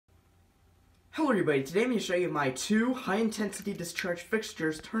Hello everybody, today I'm going to show you my two high-intensity discharge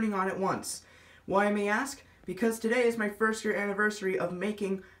fixtures turning on at once. Why, I may ask? Because today is my first year anniversary of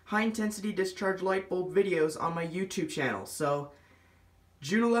making high-intensity discharge light bulb videos on my YouTube channel. So,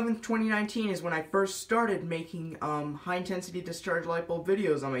 June 11th, 2019 is when I first started making high-intensity discharge light bulb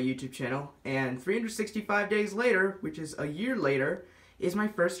videos on my YouTube channel, and 365 days later, which is a year later, is my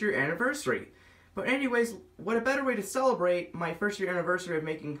first year anniversary. But anyways, what a better way to celebrate my first year anniversary of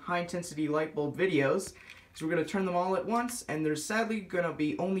making high-intensity light bulb videos is we're going to turn them all at once, and there's sadly going to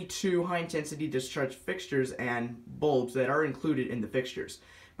be only two high-intensity discharge fixtures and bulbs that are included in the fixtures.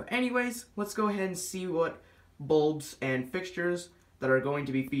 But anyways, let's go ahead and see what bulbs and fixtures that are going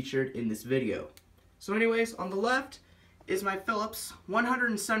to be featured in this video. So anyways, on the left is my Philips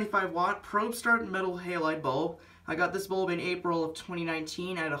 175 watt probe start metal halide bulb. I got this bulb in April of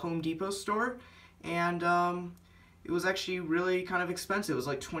 2019 at a Home Depot store. And it was actually really kind of expensive. It was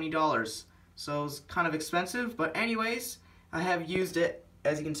like $20, so it was kind of expensive. But anyways, I have used it.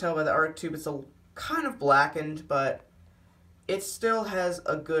 As you can tell by the arc tube, it's kind of blackened, but it still has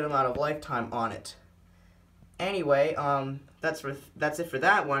a good amount of lifetime on it. Anyway, that's it for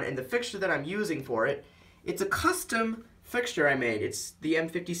that one. And the fixture that I'm using for it, it's a custom fixture I made. It's the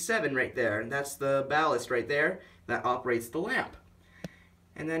M57 right there, and that's the ballast right there that operates the lamp.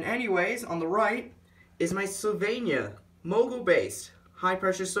 And then anyways, on the right is my Sylvania Mogul based high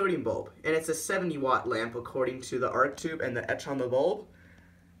pressure sodium bulb. And it's a 70 watt lamp according to the arc tube and the etch on the bulb.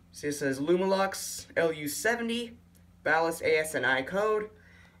 So it says Lumilux LU70, ballast ASNI code.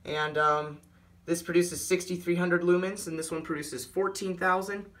 And this produces 6300 lumens, and this one produces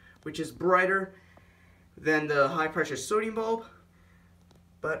 14,000, which is brighter than the high pressure sodium bulb.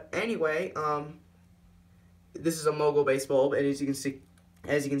 But anyway, this is a Mogul based bulb, and as you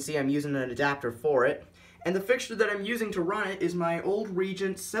can see, I'm using an adapter for it. And the fixture that I'm using to run it is my old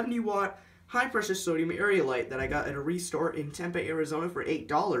Regent 70 watt high pressure sodium area light that I got at a restore in Tempe, Arizona for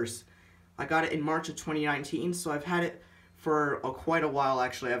 $8. I got it in March of 2019, so I've had it for quite a while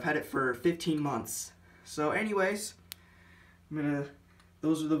actually. I've had it for 15 months. So anyways,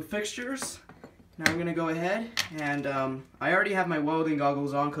 those are the fixtures. Now I'm going to go ahead and I already have my welding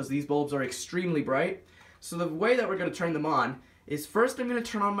goggles on because these bulbs are extremely bright. So the way that we're going to turn them on is first I'm going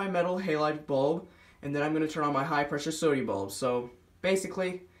to turn on my metal halide bulb, and then I'm going to turn on my high pressure sodium bulb. So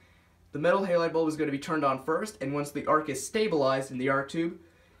basically, the metal halide bulb is going to be turned on first, and once the arc is stabilized in the arc tube,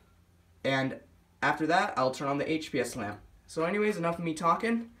 and after that I'll turn on the HPS lamp. So anyways, enough of me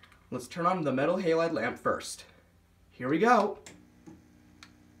talking. Let's turn on the metal halide lamp first. Here we go.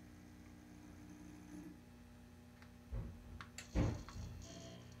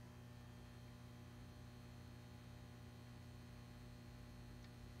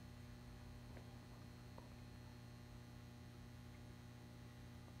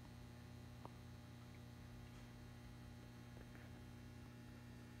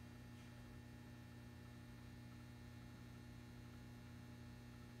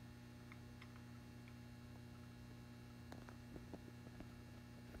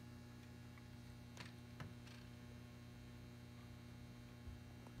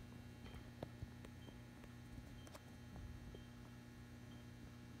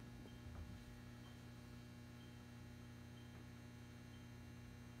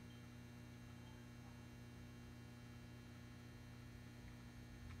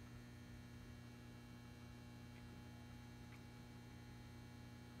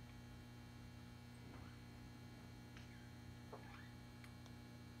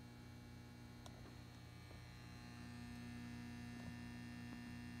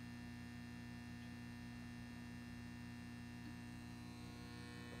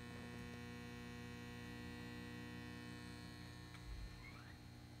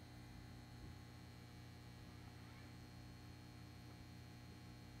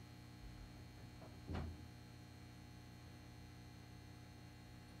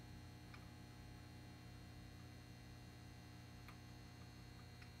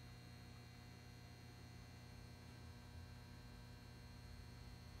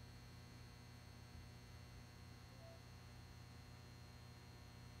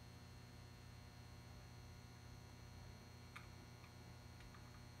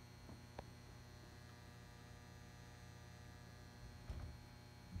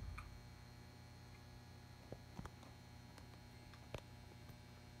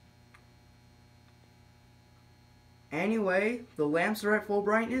 Anyway, the lamps are at full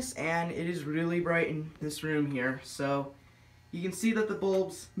brightness, and it is really bright in this room here. So you can see that the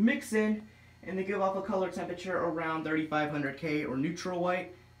bulbs mix in, and they give off a color temperature around 3500 K or neutral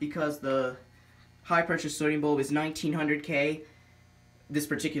white, because the high pressure sodium bulb is 1900 K, this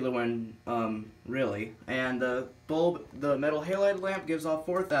particular one, really. And the bulb, the metal halide lamp, gives off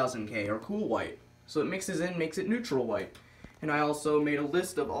 4000K, or cool white. So it mixes in, makes it neutral white. And I also made a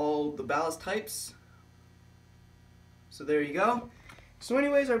list of all the ballast types. So there you go. So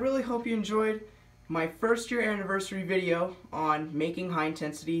anyways, I really hope you enjoyed my first year anniversary video on making high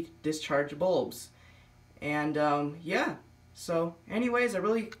intensity discharge bulbs. And yeah, so anyways, I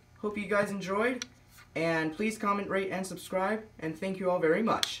really hope you guys enjoyed. And please comment, rate, and subscribe. And thank you all very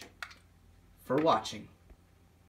much for watching.